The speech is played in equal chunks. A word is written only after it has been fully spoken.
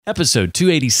Episode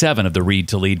 287 of the Read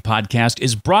to Lead podcast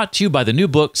is brought to you by the new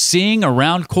book, Seeing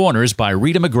Around Corners by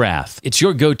Rita McGrath. It's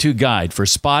your go-to guide for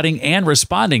spotting and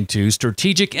responding to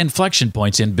strategic inflection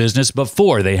points in business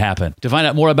before they happen. To find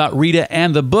out more about Rita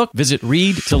and the book, visit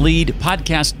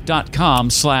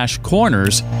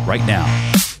readtoleadpodcast.com/corners right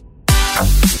now.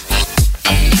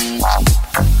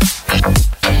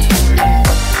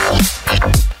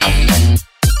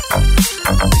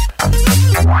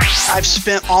 I've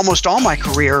spent almost all my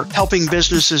career helping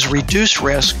businesses reduce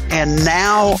risk, and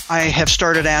now I have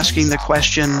started asking the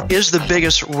question, is the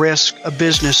biggest risk a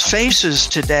business faces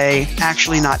today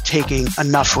actually not taking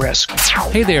enough risk?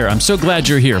 Hey there, I'm so glad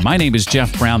you're here. My name is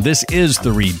Jeff Brown. This is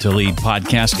the Read to Lead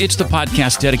podcast. It's the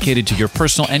podcast dedicated to your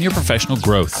personal and your professional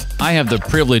growth. I have the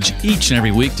privilege each and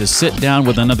every week to sit down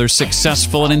with another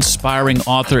successful and inspiring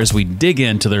author as we dig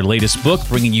into their latest book,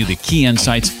 bringing you the key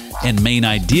insights and main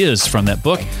ideas from that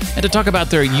book, and to talk about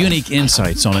their unique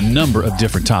insights on a number of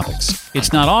different topics.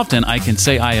 It's not often I can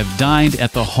say I have dined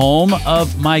at the home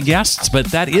of my guests,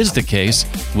 but that is the case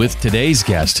with today's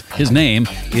guest. His name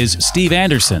is Steve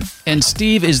Anderson, and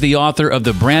Steve is the author of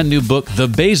the brand new book, The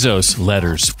Bezos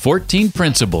Letters, 14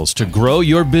 Principles to Grow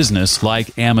Your Business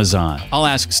Like Amazon. I'll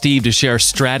ask Steve to share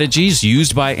strategies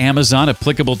used by Amazon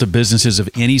applicable to businesses of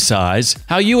any size,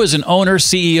 how you as an owner,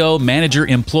 CEO, manager,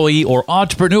 employee, or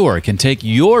entrepreneur can take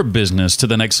your business to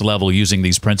the next level using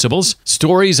these principles,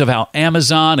 stories of how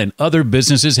Amazon and other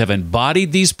businesses have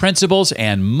embodied these principles,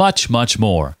 and much, much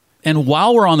more. And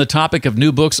while we're on the topic of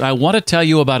new books, I want to tell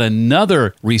you about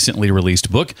another recently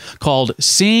released book called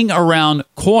Seeing Around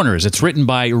Corners. It's written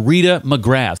by Rita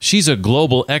McGrath. She's a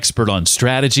global expert on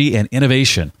strategy and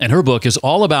innovation, and her book is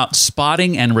all about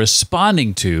spotting and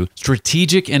responding to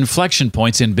strategic inflection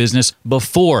points in business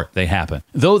before they happen.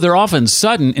 Though they're often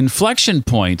sudden, inflection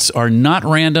points are not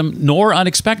random nor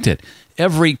unexpected.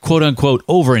 Every quote-unquote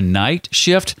overnight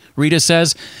shift, Rita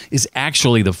says, is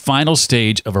actually the final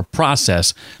stage of a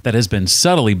process that has been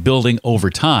subtly building over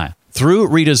time. Through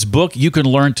Rita's book, you can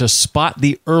learn to spot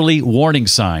the early warning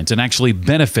signs and actually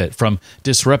benefit from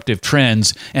disruptive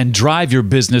trends and drive your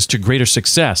business to greater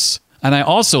success. And I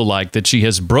also like that she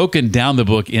has broken down the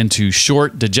book into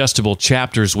short, digestible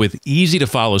chapters with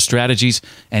easy-to-follow strategies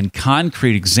and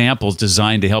concrete examples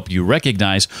designed to help you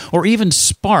recognize or even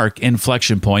spark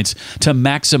inflection points to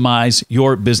maximize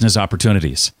your business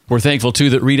opportunities. We're thankful, too,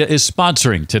 that Rita is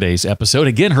sponsoring today's episode.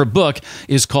 Again, her book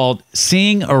is called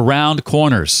Seeing Around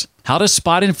Corners: How to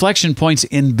Spot Inflection Points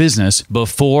in Business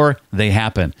Before They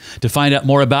Happen. To find out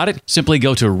more about it, simply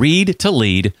go to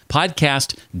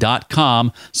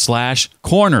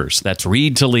readtoleadpodcast.com/corners. That's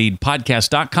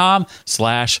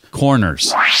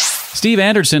readtoleadpodcast.com/corners. Steve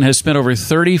Anderson has spent over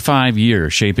 35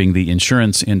 years shaping the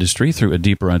insurance industry through a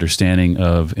deeper understanding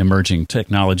of emerging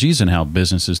technologies and how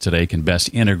businesses today can best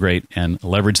integrate and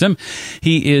leverage them.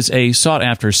 He is a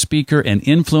sought-after speaker and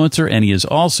influencer, and he is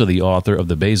also the author of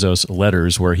the Bezos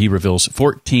Letters, where he reveals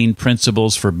 14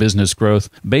 principles for business growth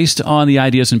based on the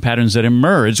ideas and patterns that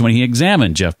emerged when he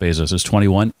examined Jeff Bezos'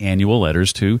 21 annual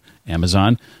letters to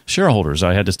Amazon shareholders.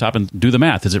 I had to stop and do the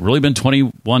math. Has it really been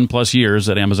 21 plus years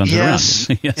that Amazon's been around? Yes,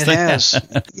 it has.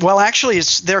 Well, actually,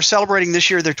 they're celebrating this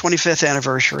year their 25th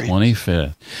anniversary.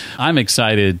 25th. I'm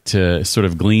excited to sort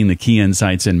of glean the key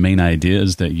insights and main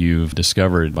ideas that you've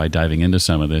discovered by diving into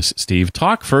some of this. Steve,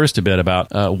 talk first a bit about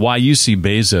why you see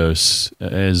Bezos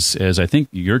as I think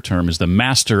your term is the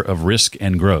master of risk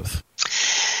and growth.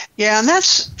 Yeah, and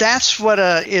that's what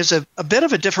is a bit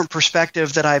of a different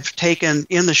perspective that I've taken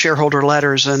in the shareholder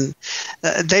letters, and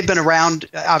they've been around.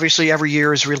 Obviously, every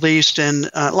year is released, and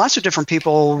lots of different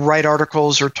people write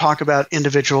articles or talk about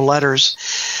individual letters.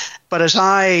 But as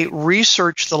I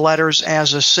research the letters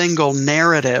as a single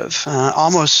narrative,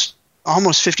 almost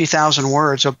 50,000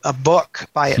 words, a book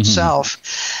by itself,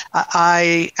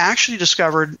 I actually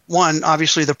discovered, one,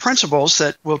 obviously the principles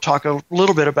that we'll talk a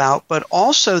little bit about, but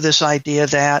also this idea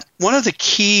that one of the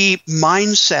key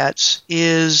mindsets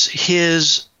is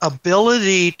his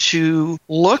ability to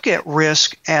look at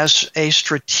risk as a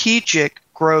strategic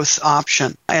growth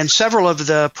option. And several of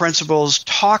the principles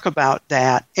talk about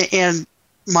that. And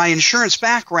my insurance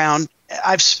background,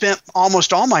 I've spent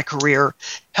almost all my career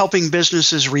helping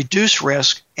businesses reduce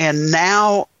risk, and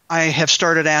now I have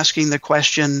started asking the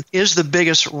question, is the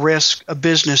biggest risk a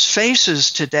business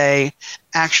faces today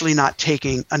actually not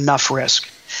taking enough risk?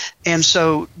 And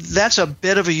so that's a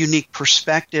bit of a unique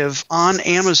perspective on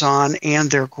Amazon and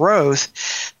their growth,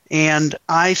 and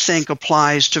I think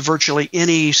applies to virtually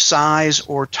any size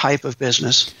or type of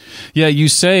business. Yeah, you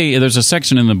say there's a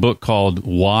section in the book called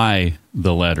Why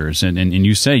the Letters, and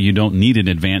you say you don't need an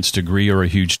advanced degree or a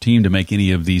huge team to make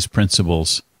any of these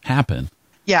principles happen.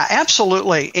 Yeah,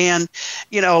 absolutely. And,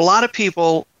 a lot of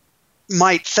people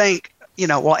might think,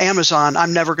 well, Amazon,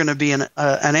 I'm never going to be an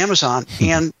Amazon.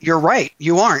 And you're right.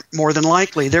 You aren't, more than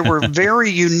likely. There were very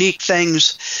unique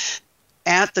things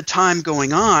at the time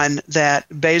going on that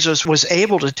Bezos was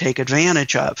able to take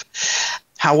advantage of.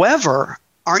 However,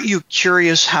 aren't you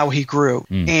curious how he grew?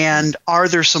 And are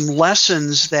there some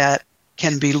lessons that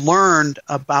can be learned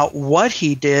about what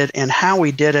he did and how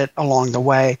he did it along the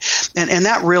way? And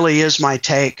that really is my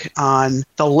take on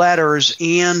the letters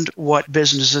and what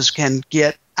businesses can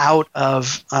get out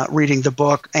of reading the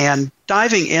book and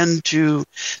diving into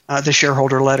the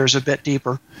shareholder letters a bit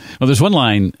deeper. Well, there's one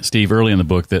line, Steve, early in the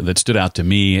book that stood out to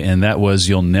me, and that was,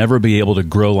 you'll never be able to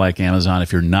grow like Amazon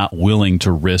if you're not willing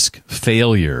to risk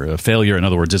failure. Failure, in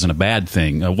other words, isn't a bad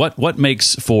thing. What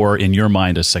makes for, in your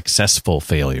mind, a successful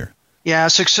failure? Yeah,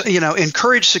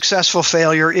 encourage successful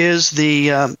failure is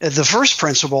the first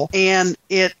principle, and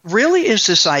it really is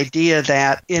this idea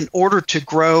that in order to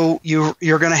grow, you're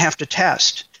going to have to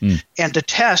test, and to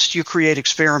test, you create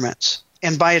experiments,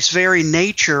 and by its very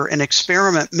nature, an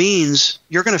experiment means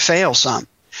you're going to fail some,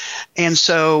 and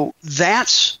so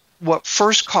that's what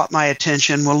first caught my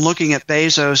attention when looking at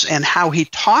Bezos and how he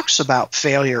talks about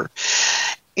failure,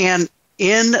 and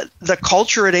in the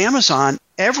culture at Amazon,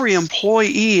 every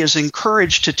employee is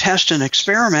encouraged to test and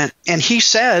experiment. And he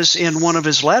says in one of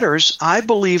his letters, I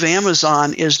believe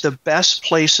Amazon is the best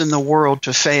place in the world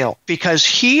to fail, because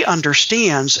he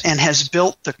understands and has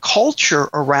built the culture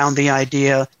around the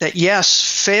idea that,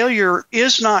 yes, failure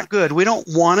is not good. We don't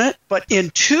want it. But in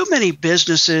too many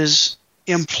businesses,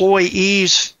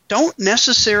 employees don't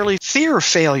necessarily fear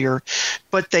failure,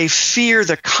 but they fear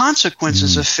the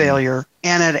consequences of failure.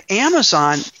 And at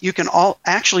Amazon, you can all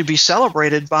actually be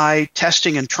celebrated by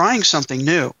testing and trying something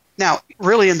new. Now,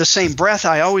 really in the same breath,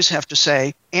 I always have to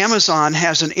say, Amazon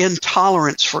has an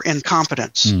intolerance for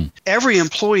incompetence. Every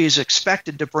employee is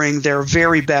expected to bring their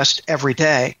very best every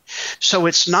day. So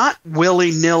it's not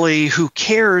willy-nilly, who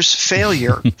cares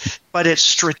failure, but it's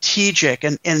strategic.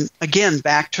 And again,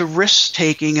 back to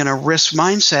risk-taking and a risk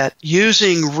mindset,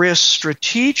 using risk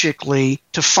strategically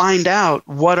to find out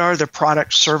what are the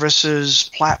products, services,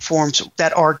 platforms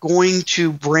that are going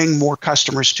to bring more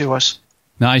customers to us.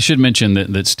 Now, I should mention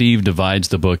that Steve divides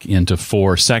the book into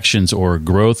 4 sections or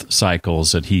growth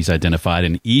cycles that he's identified,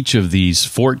 and each of these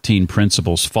 14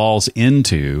 principles falls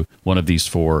into one of these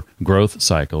 4 growth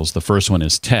cycles. The first one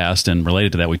is test, and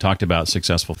related to that, we talked about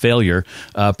successful failure.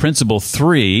 Principle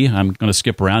 3, I'm going to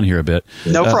skip around here a bit.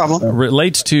 No problem.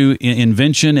 Relates to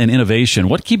invention and innovation.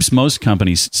 What keeps most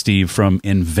companies, Steve, from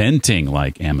inventing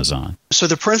like Amazon? So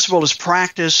the principle is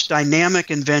practice, dynamic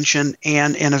invention,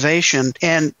 and innovation.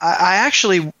 And I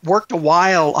actually worked a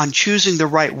while on choosing the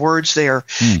right words there,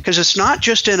 because it's not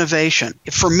just innovation.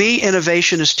 For me,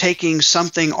 innovation is taking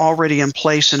something already in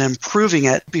place and improving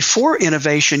it. Before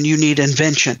innovation, you need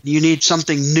invention. You need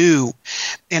something new.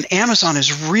 And Amazon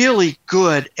is really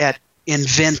good at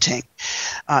inventing.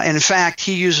 And in fact,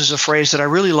 he uses a phrase that I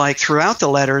really like throughout the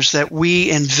letters, that we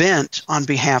invent on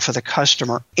behalf of the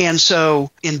customer. And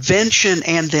so invention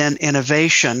and then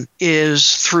innovation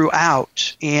is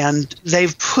throughout. And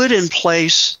they've put in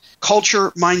place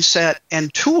culture, mindset,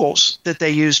 and tools that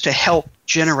they use to help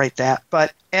generate that.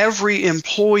 But every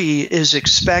employee is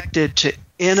expected to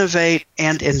innovate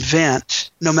and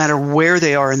invent no matter where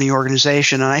they are in the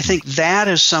organization. And I think that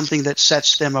is something that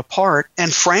sets them apart.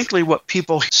 And frankly, what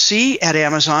people see at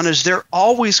Amazon is they're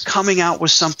always coming out with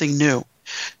something new,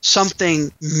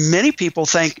 something many people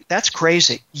think that's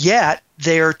crazy. Yet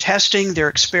they're testing, they're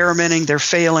experimenting, they're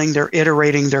failing, they're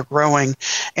iterating, they're growing,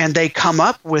 and they come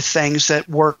up with things that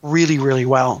work really, really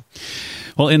well.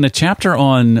 Well, in the chapter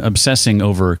on obsessing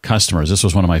over customers, this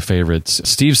was one of my favorites.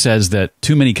 Steve says that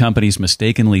too many companies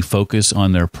mistakenly focus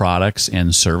on their products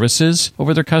and services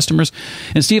over their customers.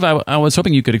 And Steve, I was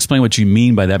hoping you could explain what you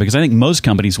mean by that, because I think most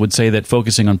companies would say that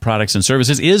focusing on products and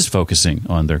services is focusing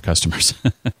on their customers.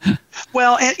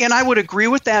 Well, and I would agree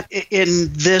with that in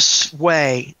this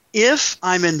way. If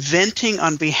I'm inventing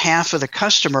on behalf of the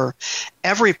customer,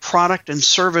 every product and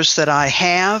service that I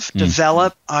have,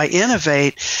 develop, I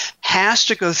innovate, has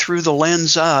to go through the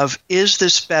lens of, is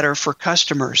this better for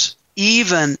customers?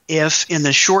 Even if in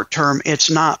the short term, it's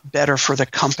not better for the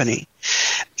company.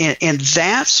 And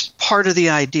that's part of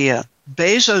the idea.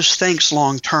 Bezos thinks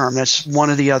long-term. That's one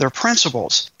of the other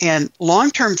principles. And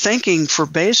long-term thinking for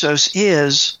Bezos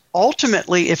is,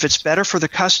 ultimately, if it's better for the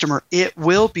customer, it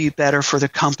will be better for the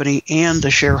company and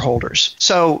the shareholders.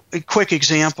 So a quick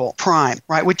example, Prime,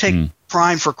 right? We take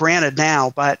Prime for granted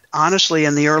now, but honestly,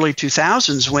 in the early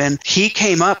 2000s, when he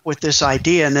came up with this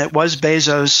idea, and it was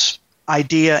Bezos'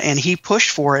 idea, and he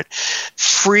pushed for it,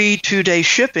 free 2-day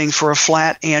shipping for a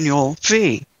flat annual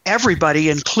fee. Everybody,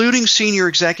 including senior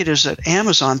executives at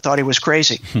Amazon, thought he was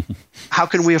crazy. How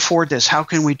can we afford this? How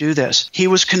can we do this? He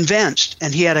was convinced,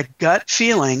 and he had a gut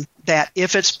feeling that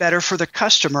if it's better for the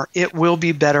customer, it will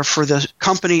be better for the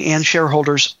company and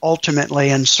shareholders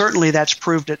ultimately. And certainly that's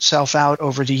proved itself out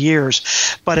over the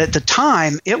years. But at the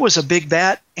time, it was a big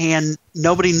bet, and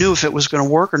nobody knew if it was going to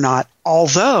work or not,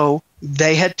 although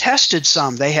they had tested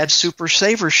some. They had Super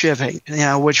Saver shipping,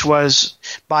 which was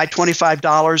buy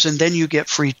 $25 and then you get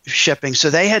free shipping. So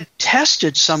they had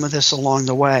tested some of this along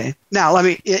the way. Now,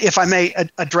 if I may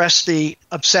address the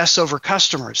obsess over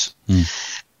customers.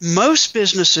 Most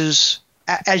businesses,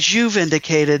 as you've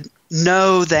indicated,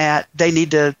 know that they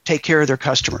need to take care of their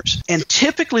customers. And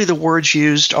typically the words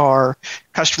used are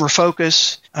customer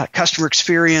focus, customer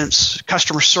experience,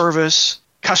 customer service,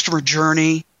 customer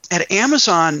journey. At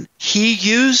Amazon, he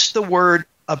used the word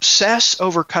obsess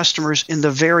over customers in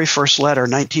the very first letter,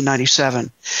 1997.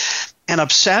 And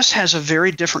obsess has a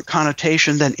very different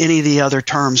connotation than any of the other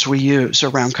terms we use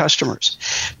around customers.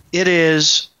 It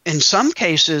is, in some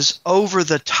cases,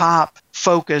 over-the-top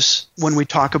focus when we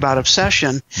talk about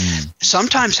obsession.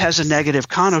 Sometimes has a negative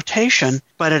connotation,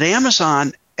 but at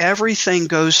Amazon, everything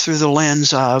goes through the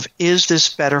lens of, is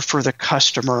this better for the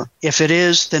customer? If it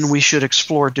is, then we should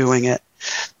explore doing it.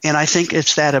 And I think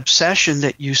it's that obsession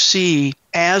that you see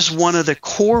as one of the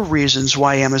core reasons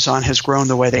why Amazon has grown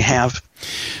the way they have.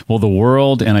 Well, the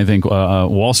world, and I think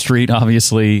Wall Street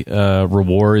obviously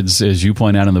rewards, as you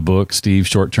point out in the book, Steve,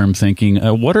 short-term thinking.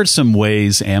 What are some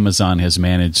ways Amazon has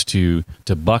managed to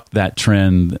buck that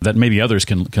trend that maybe others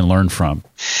can learn from?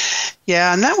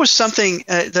 Yeah, and that was something,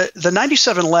 the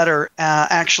 97 letter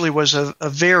actually was a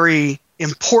very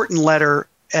important letter,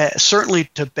 certainly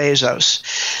to Bezos.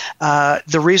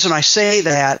 The reason I say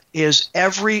that is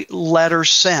every letter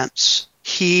since,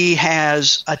 he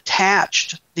has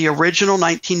attached the original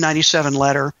 1997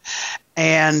 letter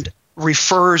and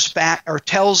refers back or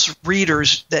tells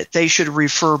readers that they should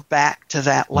refer back to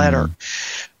that letter.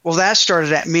 Well, that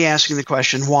started at me asking the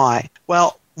question, why?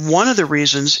 Well, one of the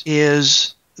reasons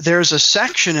is there's a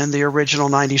section in the original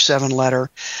 97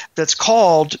 letter that's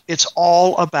called It's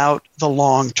All About the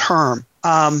Long Term.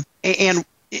 And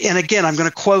again, I'm going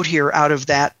to quote here out of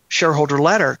that shareholder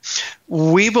letter.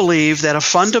 We believe that a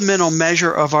fundamental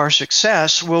measure of our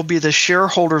success will be the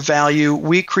shareholder value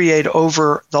we create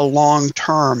over the long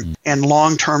term, and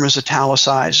long term is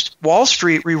italicized. Wall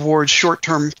Street rewards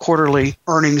short-term quarterly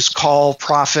earnings, call,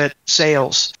 profit,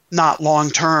 sales, not long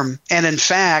term. And in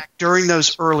fact, during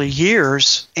those early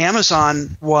years,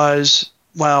 Amazon was,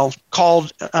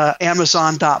 called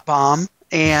Amazon.bomb.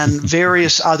 And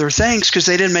various other things because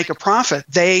they didn't make a profit.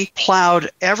 They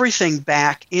plowed everything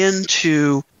back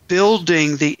into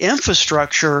building the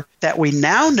infrastructure that we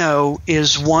now know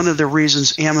is one of the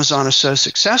reasons Amazon is so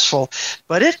successful.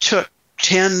 But it took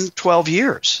 10, 12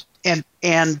 years.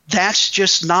 And that's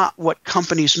just not what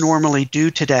companies normally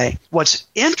do today. What's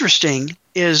interesting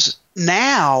is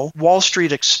now Wall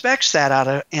Street expects that out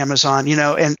of Amazon,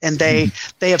 and they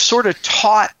have sort of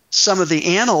taught some of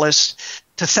the analysts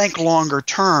to think longer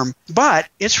term, but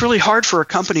it's really hard for a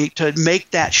company to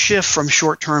make that shift from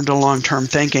short-term to long-term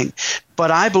thinking. But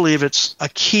I believe it's a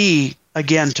key,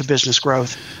 again, to business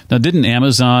growth. Now, didn't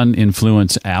Amazon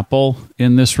influence Apple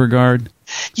in this regard?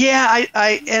 Yeah,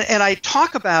 I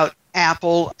talk about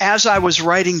Apple as I was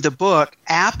writing the book.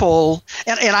 Apple,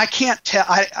 and I can't tell,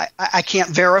 I can't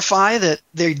verify that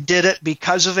they did it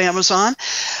because of Amazon.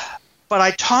 But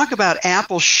I talk about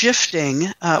Apple shifting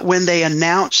when they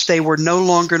announced they were no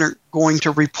longer going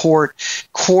to report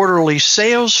quarterly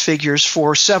sales figures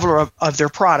for several of their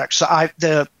products,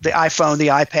 the iPhone, the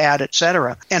iPad, et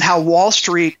cetera, and how Wall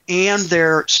Street and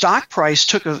their stock price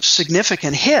took a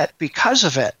significant hit because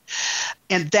of it.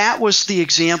 And that was the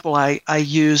example I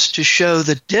used to show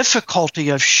the difficulty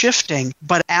of shifting,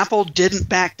 but Apple didn't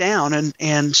back down,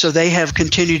 and so they have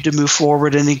continued to move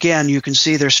forward. And again, you can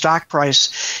see their stock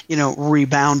price,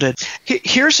 rebounded.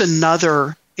 Here's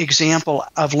another example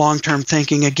of long-term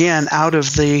thinking, again, out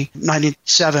of the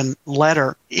 97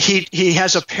 letter. He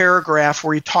has a paragraph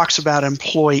where he talks about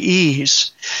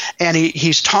employees, and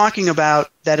he's talking about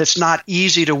that it's not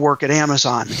easy to work at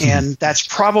Amazon, and that's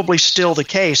probably still the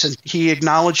case, and he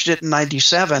acknowledged it in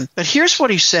 97. But here's what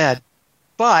he said: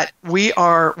 but we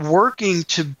are working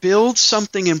to build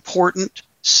something important,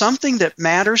 something that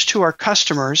matters to our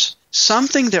customers,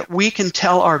 something that we can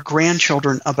tell our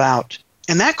grandchildren about.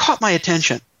 And that caught my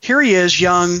attention. Here he is,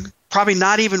 young, probably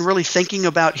not even really thinking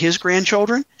about his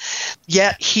grandchildren,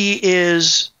 yet he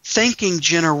is thinking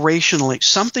generationally,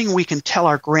 something we can tell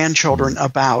our grandchildren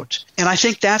about. And I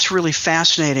think that's really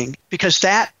fascinating because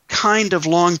that kind of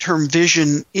long-term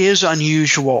vision is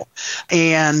unusual.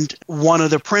 And one of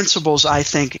the principles, I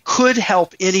think, could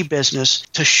help any business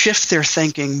to shift their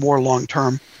thinking more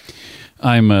long-term.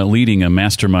 I'm leading a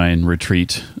mastermind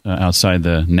retreat outside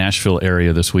the Nashville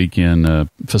area this weekend, a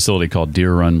facility called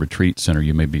Deer Run Retreat Center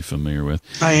you may be familiar with.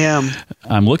 I am.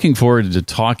 I'm looking forward to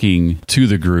talking to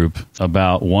the group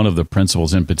about one of the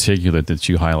principles in particular that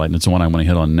you highlight, and it's the one I want to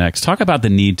hit on next. Talk about the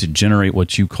need to generate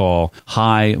what you call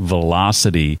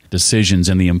high-velocity decisions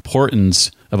and the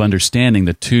importance of understanding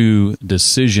the two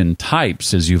decision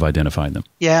types as you've identified them.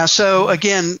 Yeah, so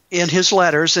again, in his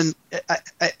letters, and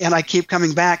I keep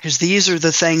coming back because these are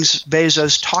the things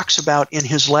Bezos talks about in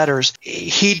his letters.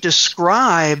 He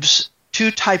describes two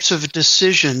types of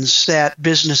decisions that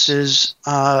businesses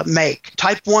make.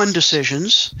 Type 1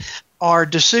 decisions are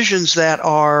decisions that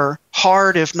are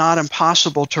hard, if not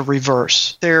impossible, to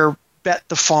reverse. They're bet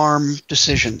the farm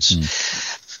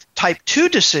decisions. Type 2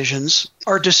 decisions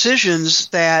are decisions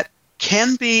that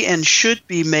can be and should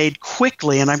be made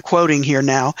quickly, and I'm quoting here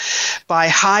now, by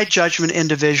high judgment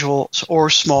individuals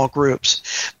or small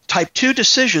groups. Type 2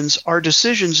 decisions are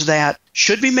decisions that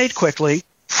should be made quickly,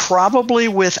 probably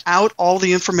without all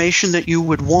the information that you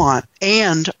would want,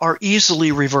 and are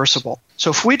easily reversible. So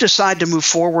if we decide to move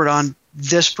forward on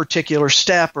this particular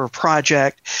step or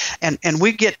project, and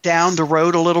we get down the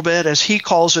road a little bit, as he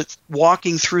calls it,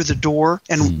 walking through the door,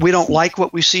 and we don't like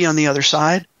what we see on the other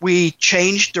side, we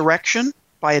change direction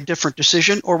by a different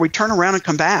decision, or we turn around and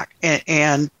come back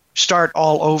and start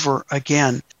all over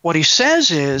again. What he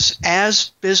says is,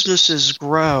 as businesses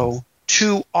grow,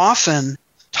 too often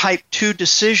type 2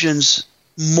 decisions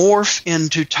morph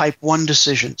into type 1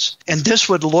 decisions. And this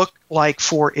would look like,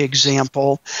 for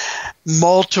example,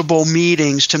 multiple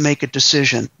meetings to make a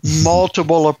decision,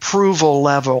 multiple approval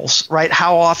levels, right?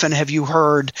 How often have you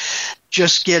heard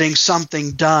just getting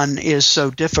something done is so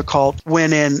difficult,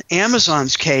 when in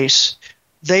Amazon's case,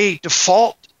 they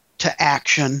default to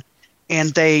action and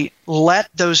they let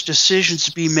those decisions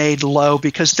be made low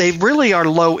because they really are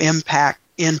low impact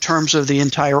in terms of the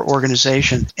entire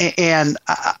organization. And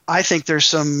I think there's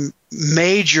some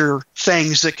major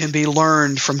things that can be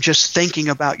learned from just thinking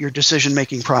about your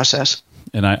decision-making process.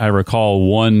 And I recall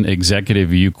one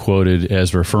executive you quoted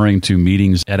as referring to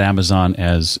meetings at Amazon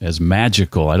as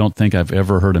magical. I don't think I've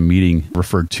ever heard a meeting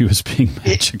referred to as being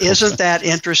magical. Isn't that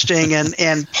interesting?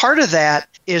 And part of that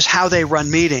is how they run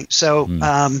meetings. So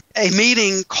a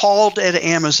meeting called at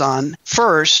Amazon,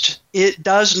 first, it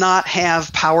does not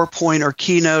have PowerPoint or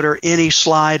Keynote or any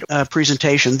slide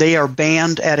presentation. They are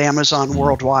banned at Amazon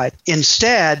worldwide.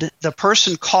 Instead, the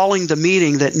person calling the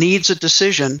meeting that needs a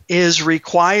decision is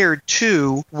required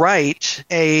to write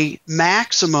a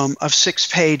maximum of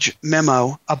 6-page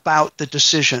memo about the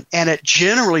decision. And it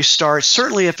generally starts,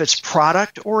 certainly if it's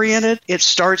product-oriented, it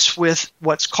starts with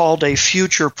what's called a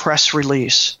future press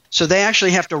release. So they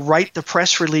actually have to write the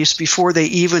press release before they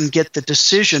even get the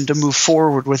decision to move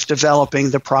forward with developing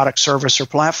the product, service, or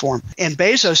platform. And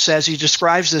Bezos says, he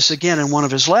describes this again in one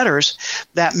of his letters,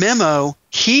 that memo,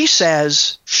 he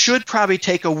says, should probably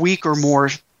take a week or more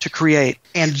to create.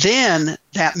 And then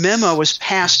that memo is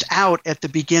passed out at the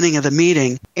beginning of the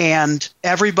meeting, and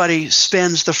everybody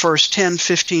spends the first 10,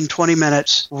 15, 20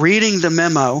 minutes reading the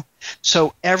memo,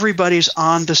 so everybody's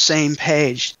on the same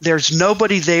page. There's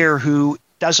nobody there who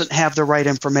doesn't have the right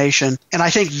information. And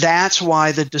I think that's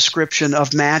why the description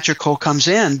of magical comes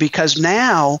in, because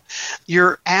now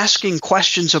you're asking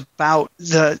questions about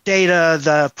the data,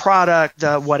 the product,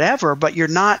 the whatever, but you're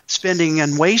not spending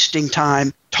and wasting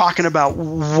time talking about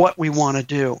what we want to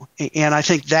do. And I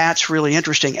think that's really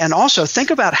interesting. And also think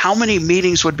about how many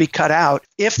meetings would be cut out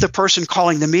if the person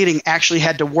calling the meeting actually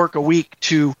had to work a week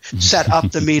to set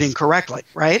up the meeting correctly,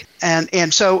 right?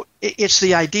 And so it's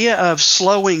the idea of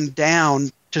slowing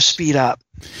down to speed up.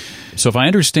 So if I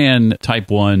understand type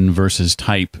 1 versus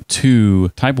type 2,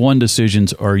 type 1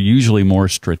 decisions are usually more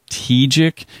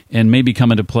strategic and maybe come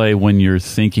into play when you're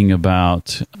thinking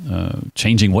about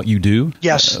changing what you do.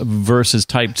 Yes. Versus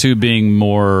type 2 being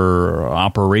more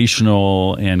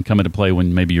operational and come into play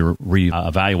when maybe you're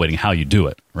evaluating how you do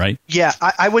it, right? Yeah,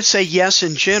 I would say yes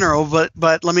in general,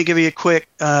 but let me give you a quick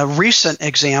recent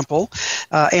example.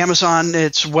 Amazon,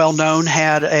 it's well known,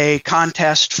 had a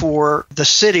contest for the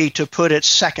city to put its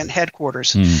second headquarters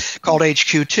headquarters called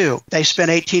HQ2. They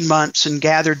spent 18 months and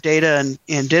gathered data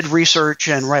and did research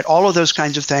and all of those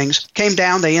kinds of things. Came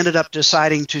down, they ended up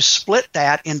deciding to split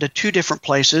that into two different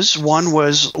places. One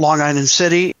was Long Island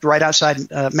City, right outside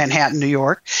Manhattan, New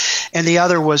York, and the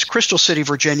other was Crystal City,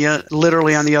 Virginia,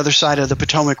 literally on the other side of the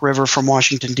Potomac River from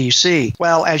Washington, D.C.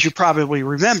 Well, as you probably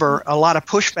remember, a lot of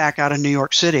pushback out of New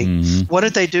York City. What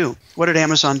did they do? What did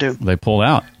Amazon do? They pulled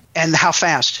out. And how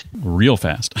fast? Real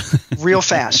fast. Real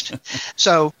fast.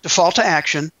 So default to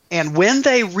action. And when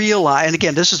they realized, and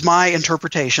again, this is my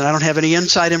interpretation, I don't have any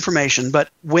inside information, but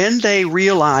when they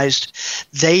realized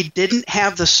they didn't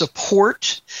have the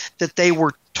support that they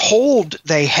were told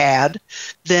they had,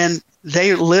 then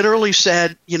they literally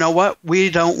said, you know what,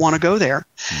 we don't want to go there.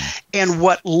 And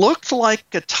what looked like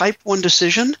a type 1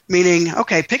 decision, meaning,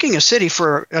 okay, picking a city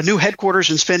for a new headquarters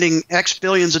and spending X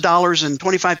billions of dollars and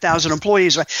 25,000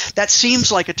 employees, that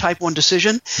seems like a type 1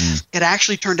 decision. It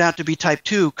actually turned out to be type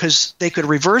 2 because they could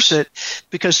reverse it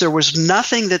because there was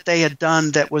nothing that they had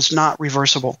done that was not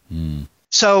reversible.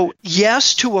 So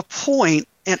yes, to a point,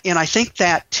 and I think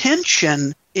that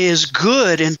tension is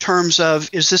good in terms of,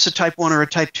 is this a type 1 or a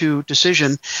type 2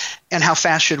 decision, and how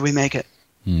fast should we make it?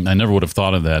 I never would have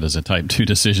thought of that as a type 2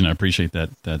 decision. I appreciate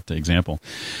that example.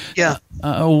 Yeah.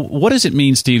 What does it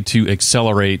mean, Steve, to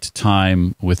accelerate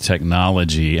time with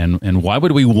technology, and why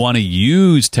would we want to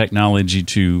use technology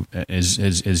to,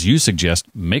 as you suggest,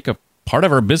 make a part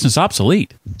of our business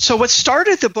obsolete? So what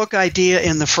started the book idea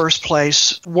in the first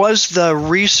place was the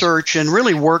research and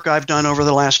really work I've done over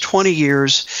the last 20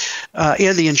 years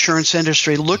in the insurance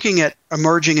industry, looking at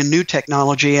emerging and new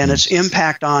technology and its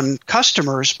impact on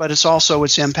customers, but it's also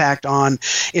its impact on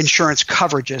insurance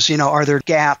coverages. You know, are there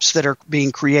gaps that are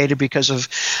being created because of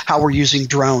how we're using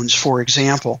drones, for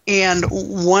example? And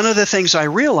one of the things I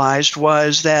realized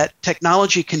was that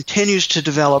technology continues to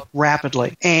develop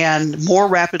rapidly, and more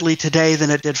rapidly today than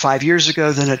it did 5 years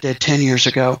ago, than it did 10 years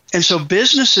ago. And so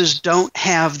businesses don't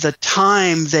have the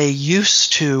time they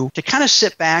used to kind of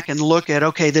sit back and look at,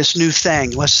 okay, this new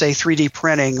thing, let's say 3D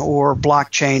printing or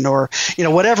blockchain or, you know,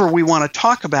 whatever we want to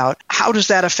talk about. How does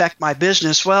that affect my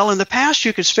business? Well, in the past,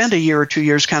 you could spend a year or 2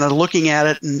 years kind of looking at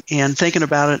it and thinking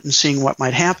about it and seeing what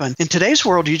might happen. In today's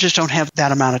world, you just don't have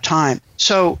that amount of time.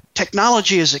 So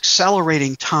technology is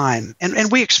accelerating time.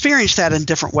 And we experience that in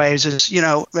different ways. As, you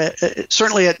know,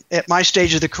 certainly at my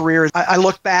stage of the career, I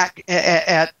look back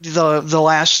at the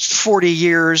last 40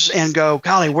 years and go,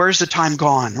 golly, where's the time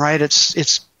gone, right?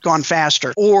 It's gone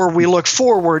faster. Or we look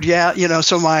forward,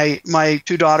 so my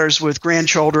two daughters with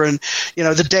grandchildren,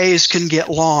 the days can get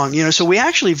long, so we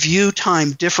actually view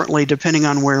time differently depending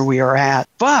on where we are at.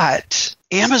 But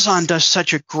Amazon does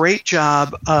such a great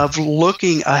job of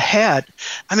looking ahead.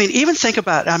 I mean, even think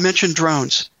about, I mentioned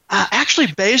drones. Actually,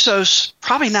 Bezos,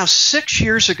 probably now 6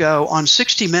 years ago on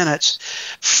 60 Minutes,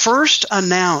 first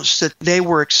announced that they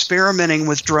were experimenting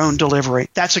with drone delivery.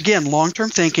 That's, again, long-term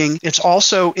thinking. It's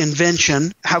also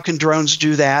invention. How can drones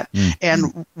do that?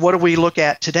 And what do we look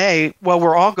at today? Well,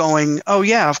 we're all going, oh,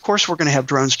 yeah, of course we're going to have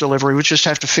drones delivery. We just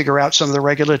have to figure out some of the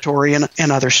regulatory and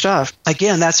other stuff.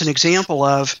 Again, that's an example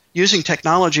of using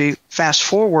technology. Fast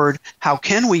forward, how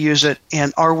can we use it?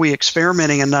 And are we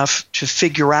experimenting enough to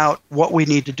figure out what we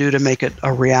need to do to make it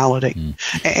a reality?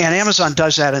 And Amazon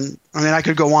does that. And I mean, I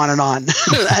could go on and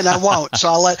I won't.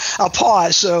 So I'll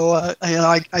pause. So,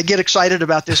 I get excited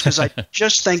about this because I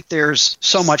just think there's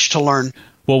so much to learn.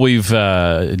 Well, we've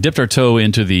dipped our toe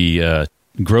into the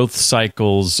growth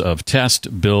cycles of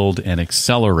test, build, and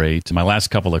accelerate. My last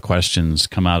couple of questions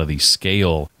come out of the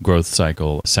scale growth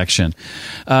cycle section.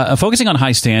 Focusing on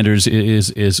high standards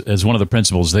is one of the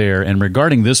principles there. And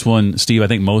regarding this one, Steve, I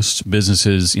think most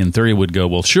businesses in theory would go,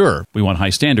 well, sure, we want high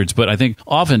standards. But I think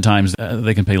oftentimes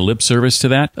they can pay lip service to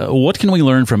that. What can we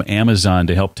learn from Amazon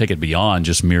to help take it beyond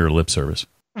just mere lip service?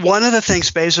 One of the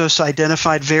things Bezos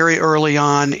identified very early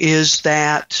on is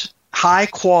that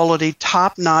high-quality,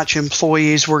 top-notch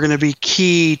employees were going to be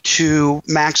key to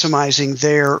maximizing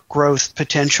their growth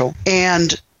potential.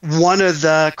 And one of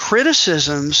the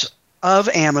criticisms of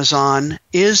Amazon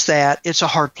is that it's a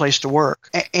hard place to work.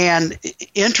 And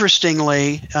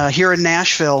interestingly, here in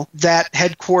Nashville, that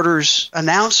headquarters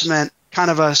announcement, kind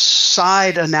of a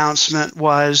side announcement,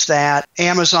 was that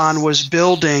Amazon was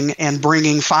building and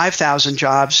bringing 5,000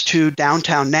 jobs to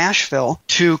downtown Nashville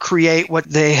to create what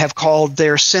they have called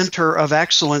their Center of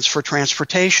Excellence for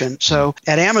Transportation. So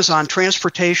at Amazon,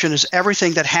 transportation is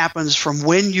everything that happens from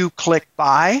when you click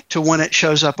buy to when it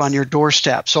shows up on your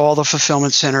doorstep. So all the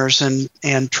fulfillment centers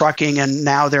and trucking and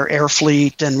now their air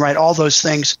fleet and all those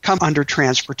things come under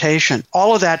transportation.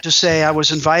 All of that to say, I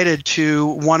was invited to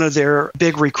one of their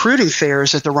big recruiting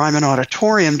fairs at the Ryman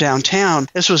Auditorium downtown.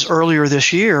 This was earlier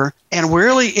this year. And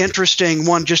really interesting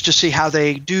one just to see how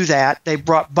they do that. They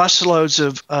brought busloads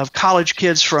of college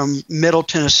kids from Middle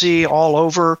Tennessee all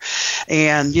over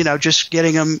and, just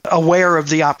getting them aware of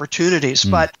the opportunities.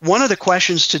 But one of the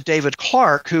questions to David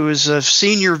Clark, who is a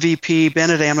senior VP, been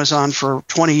at Amazon for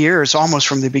 20 years, almost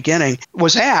from the beginning,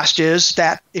 was asked is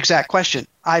that exact question.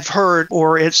 I've heard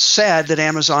or it's said that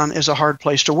Amazon is a hard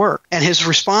place to work. And his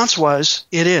response was,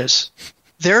 it is.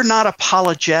 They're not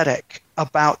apologetic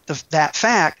about that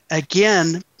fact.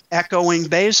 Again, echoing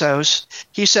Bezos,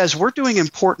 he says, we're doing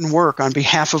important work on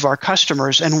behalf of our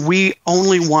customers, and we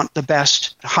only want the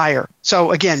best hire.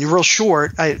 So again, real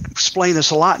short, I explain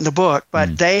this a lot in the book,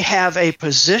 but they have a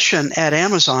position at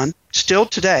Amazon still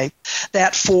today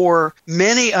that for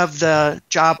many of the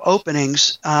job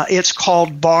openings, it's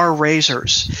called bar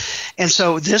raisers. And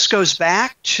so this goes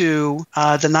back to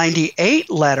the 98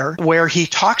 letter where he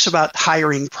talks about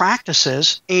hiring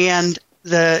practices and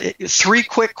the 3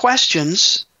 quick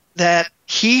questions that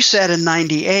he said in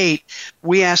 98,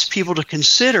 we asked people to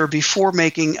consider before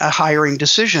making a hiring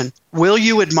decision. Will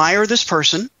you admire this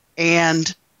person?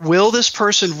 And will this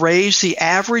person raise the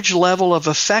average level of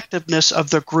effectiveness of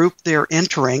the group they're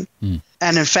entering?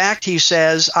 And in fact, he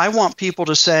says, I want people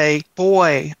to say,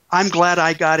 boy, I'm glad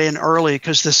I got in early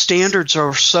because the standards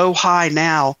are so high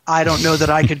now, I don't know that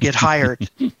I could get hired.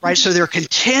 Right? So they're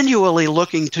continually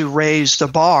looking to raise the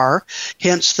bar,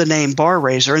 hence the name Bar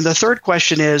Raiser. And the third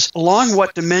question is, along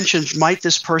what dimensions might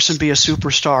this person be a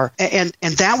superstar?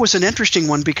 And that was an interesting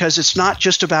one because it's not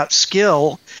just about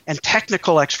skill and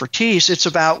technical expertise. It's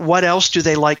about what else do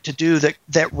they like to do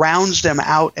that rounds them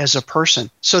out as a person.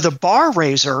 So the Bar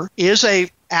Raiser is a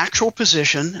actual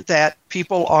position that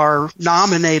people are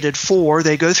nominated for.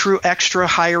 They go through extra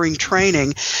hiring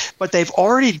training, but they've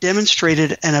already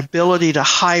demonstrated an ability to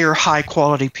hire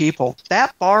high-quality people.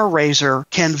 That bar raiser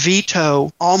can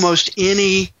veto almost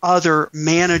any other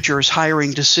manager's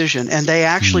hiring decision, and they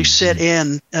actually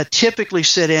typically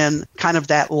sit in kind of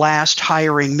that last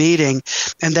hiring meeting,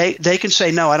 and they can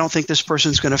say, no, I don't think this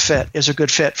person's going to is a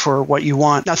good fit for what you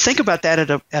want. Now, think about that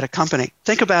at a company.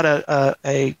 Think about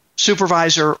a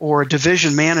supervisor or a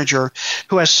division manager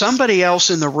who has somebody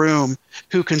else in the room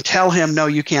who can tell him, no,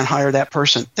 you can't hire that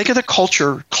person. Think of the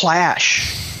culture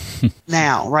clash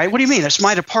now, right? What do you mean? It's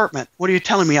my department. What are you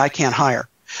telling me I can't hire?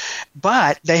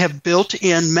 But they have built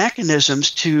in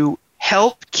mechanisms to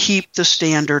help keep the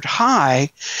standard high.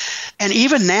 And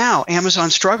even now,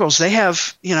 Amazon struggles. They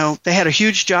have, they had a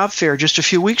huge job fair just a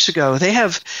few weeks ago. They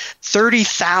have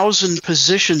 30,000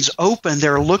 positions open.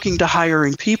 They're looking to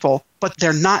hiring people, but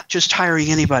they're not just hiring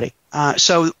anybody.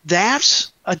 So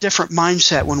that's a different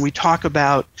mindset when we talk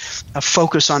about a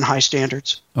focus on high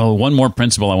standards. Oh, one more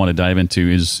principle I want to dive into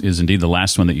is indeed the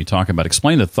last one that you talk about.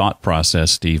 Explain the thought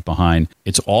process, Steve, behind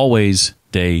it's always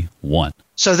day one.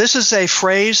 So this is a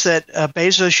phrase that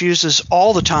Bezos uses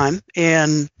all the time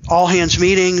in all-hands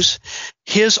meetings.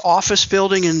 His office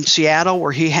building in Seattle,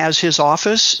 where he has his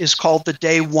office, is called the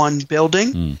Day One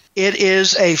Building. It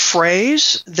is a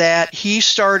phrase that he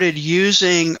started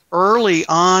using early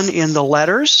on in the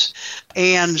letters,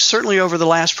 and certainly over the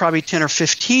last probably 10 or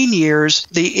 15 years,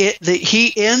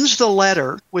 he ends the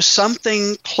letter with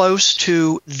something close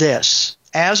to this.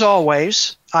 As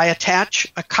always, I attach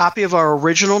a copy of our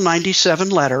original 97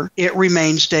 letter. It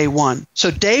remains day one.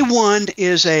 So day one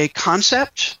is a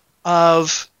concept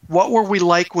of what were we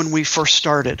like when we first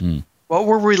started? What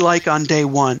were we like on day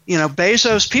one?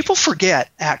 Bezos, people forget,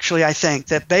 actually, I think,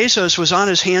 that Bezos was on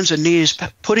his hands and knees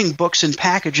putting books in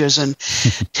packages and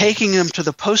taking them to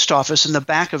the post office in the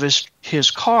back of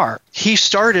his car. He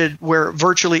started where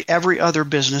virtually every other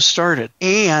business started.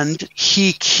 And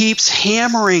he keeps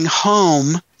hammering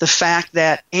home the fact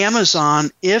that Amazon,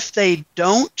 if they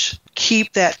don't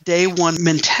keep that day one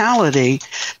mentality,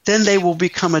 then they will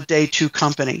become a day two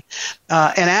company.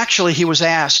 And actually, he was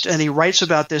asked, and he writes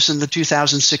about this in the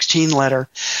 2016 letter,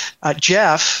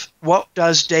 Jeff, what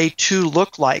does day two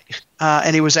look like?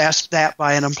 And he was asked that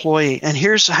by an employee. And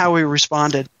here's how he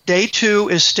responded. Day two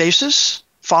is stasis,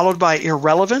 followed by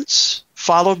irrelevance,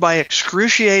 followed by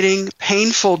excruciating,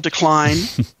 painful decline,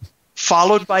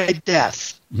 followed by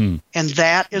death. And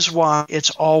that is why it's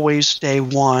always day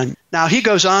one. Now, he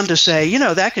goes on to say,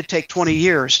 that could take 20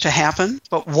 years to happen.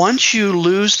 But once you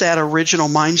lose that original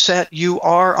mindset, you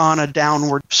are on a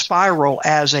downward spiral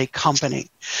as a company.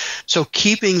 So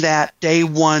keeping that day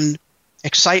one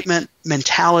excitement,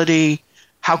 mentality,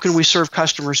 how can we serve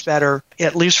customers better,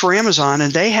 at least for Amazon,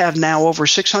 and they have now over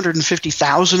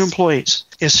 650,000 employees,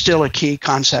 is still a key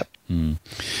concept.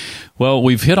 Well,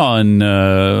 we've hit on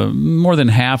more than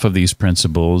half of these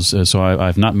principles, so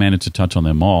I've not managed to touch on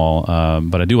them all,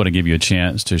 but I do want to give you a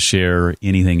chance to share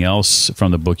anything else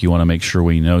from the book you want to make sure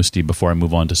we know, Steve, before I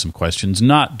move on to some questions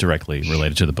not directly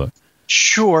related to the book.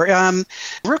 Sure.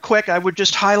 Real quick, I would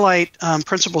just highlight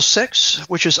Principle 6,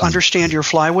 which is understand your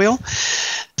flywheel.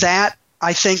 That,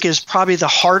 I think, is probably the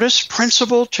hardest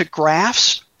principle to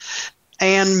grasp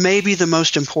and maybe the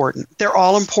most important. They're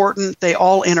all important. They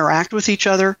all interact with each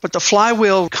other. But the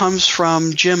flywheel comes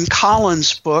from Jim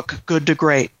Collins' book, Good to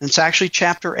Great. It's actually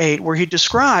chapter 8, where he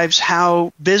describes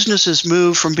how businesses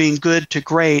move from being good to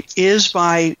great is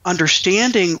by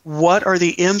understanding what are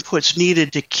the inputs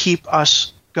needed to keep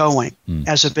us going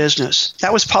as a business.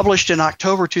 That was published in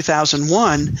October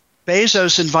 2001.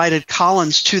 Bezos invited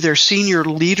Collins to their senior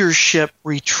leadership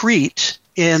retreat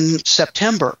in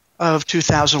September of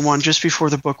 2001, just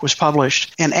before the book was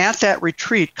published. And at that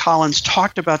retreat, Collins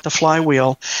talked about the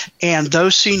flywheel, and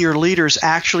those senior leaders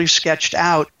actually sketched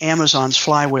out Amazon's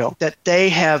flywheel that they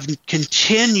have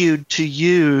continued to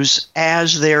use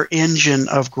as their engine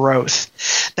of growth.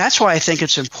 That's why I think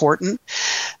it's important.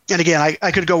 And again,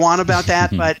 I could go on about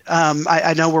that, but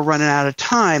I know we're running out of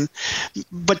time.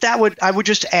 But I would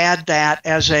just add that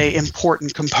as a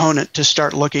important component to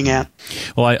start looking at.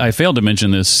 Well, I failed to mention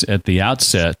this at the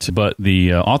outset, but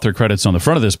the author credits on the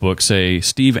front of this book say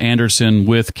Steve Anderson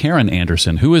with Karen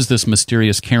Anderson. Who is this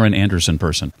mysterious Karen Anderson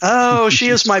person? Oh, she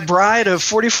is my bride of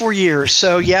 44 years.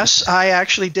 So yes, I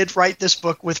actually did write this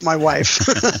book with my wife.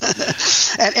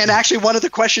 and actually, one of the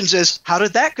questions is, how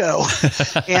did that go?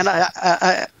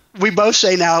 And we both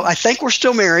say now, I think we're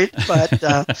still married, but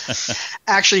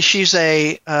actually she's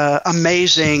a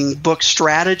amazing book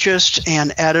strategist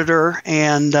and editor,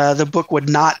 and the book would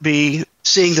not be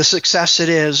seeing the success it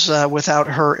is without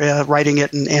her writing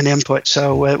it and input.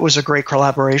 So it was a great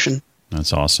collaboration.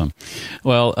 That's awesome.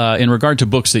 Well, in regard to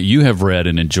books that you have read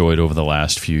and enjoyed over the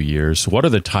last few years, what are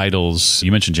the titles?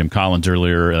 You mentioned Jim Collins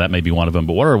earlier. That may be one of them.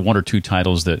 But what are one or two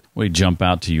titles that would jump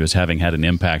out to you as having had an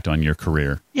impact on your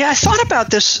career? Yeah, I thought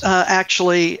about this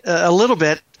actually a little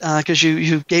bit because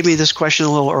you gave me this question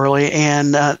a little early.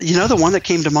 And, the one that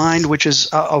came to mind, which is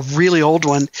a really old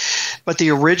one, but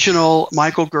the original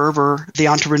Michael Gerber, The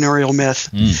Entrepreneurial Myth.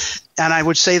 And I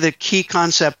would say the key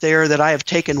concept there that I have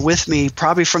taken with me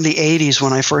probably from the 80s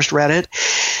when I first read it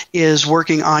is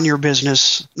working on your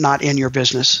business, not in your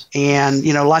business. And,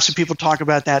 lots of people talk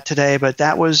about that today, but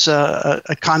that was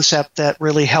a concept that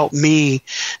really helped me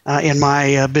in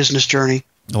my business journey.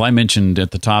 Well, I mentioned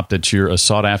at the top that you're a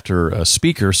sought-after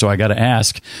speaker, so I got to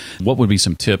ask, what would be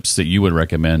some tips that you would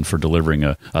recommend for delivering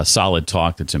a solid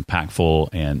talk that's impactful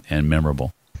and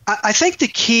memorable? I think the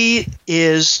key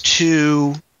is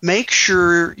to make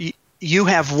sure you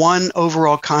have one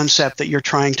overall concept that you're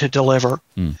trying to deliver.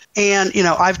 And,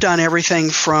 I've done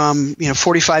everything from,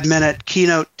 45-minute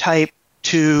keynote type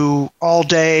to all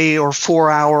day or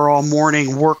 4-hour, all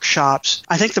morning workshops.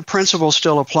 I think the principle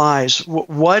still applies.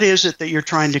 What is it that you're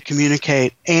trying to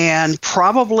communicate? And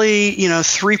probably,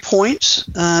 3 points,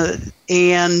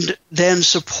 and then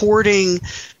supporting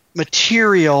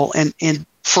material. And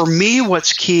for me,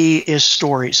 what's key is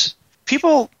stories.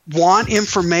 People want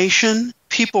information.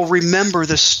 People remember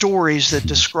the stories that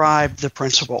describe the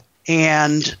principle.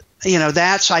 And,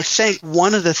 that's, I think,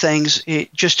 one of the things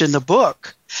just in the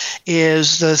book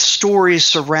is the stories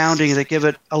surrounding that give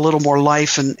it a little more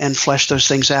life and flesh those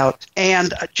things out.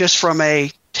 And just from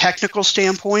a technical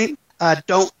standpoint,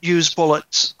 don't use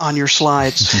bullets on your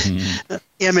slides.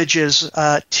 Images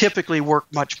typically work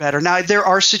much better. Now, there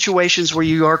are situations where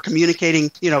you are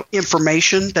communicating,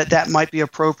 information that might be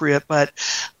appropriate, but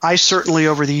I certainly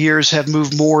over the years have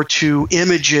moved more to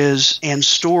images and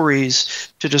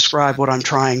stories to describe what I'm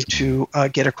trying to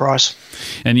get across.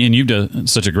 And you've done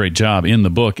such a great job in the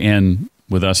book and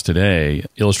with us today,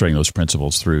 illustrating those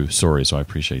principles through stories, so I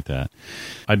appreciate that.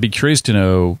 I'd be curious to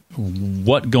know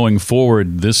what going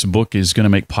forward this book is going to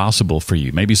make possible for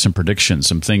you. Maybe some predictions,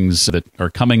 some things that are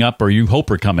coming up or you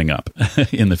hope are coming up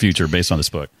in the future based on this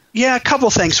book. Yeah, a couple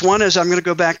things. One is I'm going to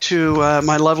go back to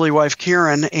my lovely wife,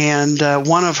 Karen, and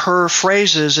one of her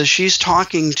phrases as she's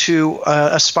talking to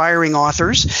aspiring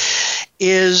authors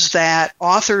is that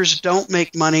authors don't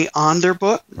make money on their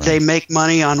book. Right. They make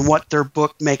money on what their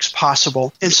book makes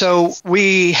possible. And so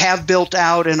we have built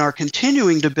out and are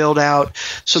continuing to build out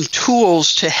some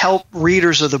tools to help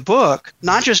readers of the book,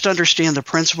 not just understand the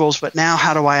principles, but now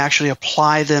how do I actually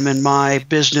apply them in my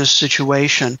business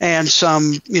situation? And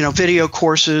some, video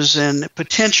courses and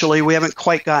potentially, we haven't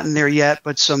quite gotten there yet,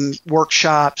 but some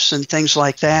workshops and things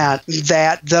like that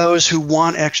those who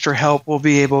want extra help will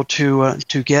be able to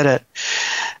get it.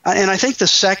 And I think the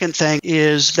second thing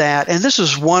is that, and this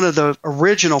is one of the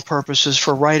original purposes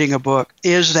for writing a book,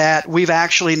 is that we've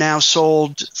actually now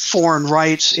sold foreign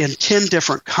rights in 10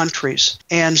 different countries.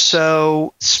 And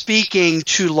so speaking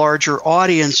to larger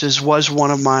audiences was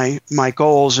one of my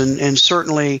goals. And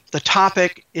certainly the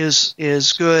topic is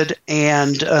good.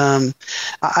 And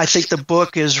I think the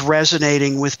book is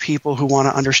resonating with people who want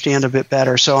to understand a bit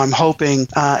better. So I'm hoping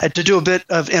to do a bit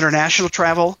of international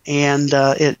travel and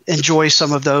enjoy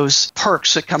some of those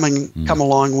perks that come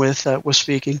along with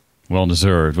speaking. Well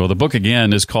deserved. Well, the book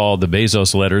again is called The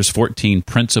Bezos Letters, 14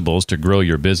 Principles to Grow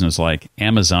Your Business Like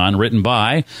Amazon, written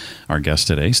by our guest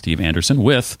today, Steve Anderson,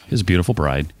 with his beautiful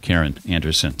bride, Karen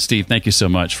Anderson. Steve, thank you so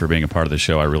much for being a part of the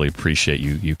show. I really appreciate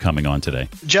you coming on today.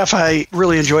 Jeff, I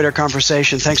really enjoyed our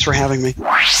conversation. Thanks for having me.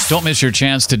 Don't miss your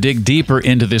chance to dig deeper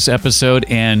into this episode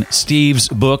and Steve's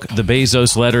book, The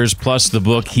Bezos Letters, plus the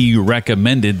book he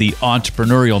recommended, The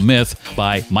Entrepreneurial Myth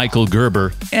by Michael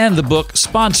Gerber, and the book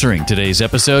sponsoring today's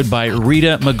episode by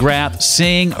Rita McGrath,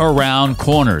 Sing Around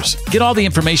Corners. Get all the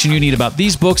information you need about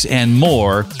these books and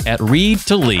more at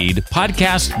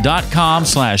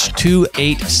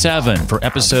readtoleadpodcast.com/287 for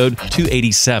episode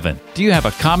 287. Do you have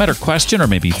a comment or question or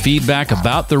maybe feedback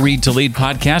about the Read to Lead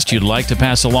podcast you'd like to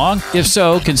pass along? If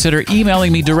so, consider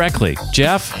emailing me directly,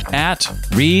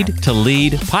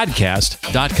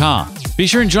 jeff@readtoleadpodcast.com. Be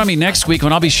sure and join me next week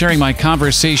when I'll be sharing my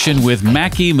conversation with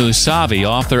Maki Musavi,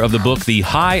 author of the book, The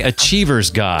High Achiever's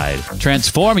Guide.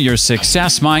 Transform your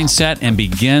success mindset and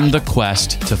begin the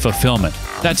quest to fulfillment.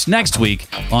 That's next week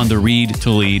on the Read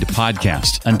to Lead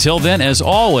podcast. Until then, as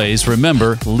always,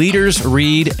 remember, leaders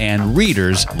read and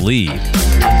readers lead.